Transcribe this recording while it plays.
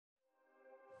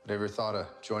Ever thought of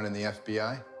joining the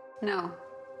FBI? No,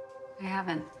 I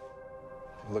haven't.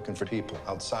 Looking for people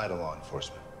outside of law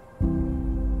enforcement.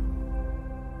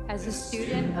 As a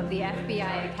student of the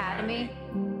FBI Academy,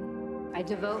 I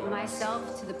devote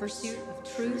myself to the pursuit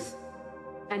of truth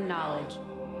and knowledge.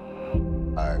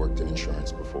 I worked in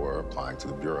insurance before applying to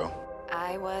the Bureau.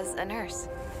 I was a nurse.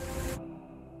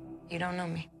 You don't know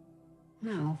me.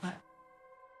 No, but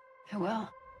I will.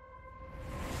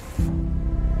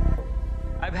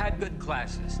 I've had good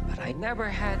classes, but I never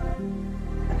had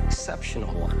an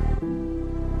exceptional one.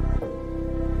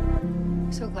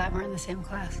 I'm so glad we're in the same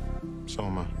class. So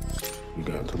am I. You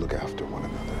got to look after one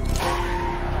another.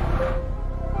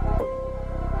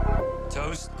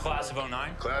 Toast, class of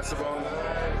 '09. Class of '09.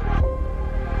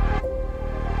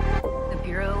 The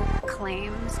Bureau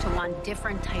claims to want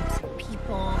different types of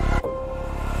people,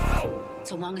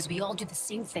 so long as we all do the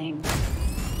same thing.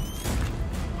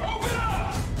 Open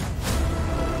up!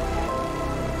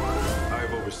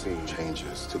 I've overseen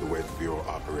changes to the way the Bureau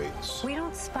operates. We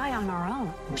don't spy on our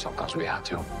own. Sometimes we have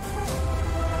to.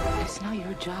 It's not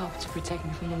your job to protect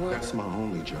me from the world. That's my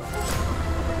only job.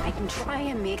 I can try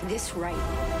and make this right.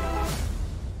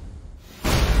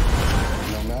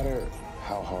 No matter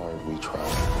how hard we try,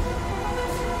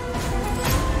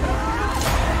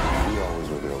 we always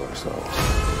reveal ourselves.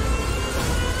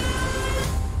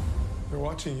 They're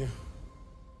watching you.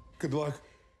 Good luck.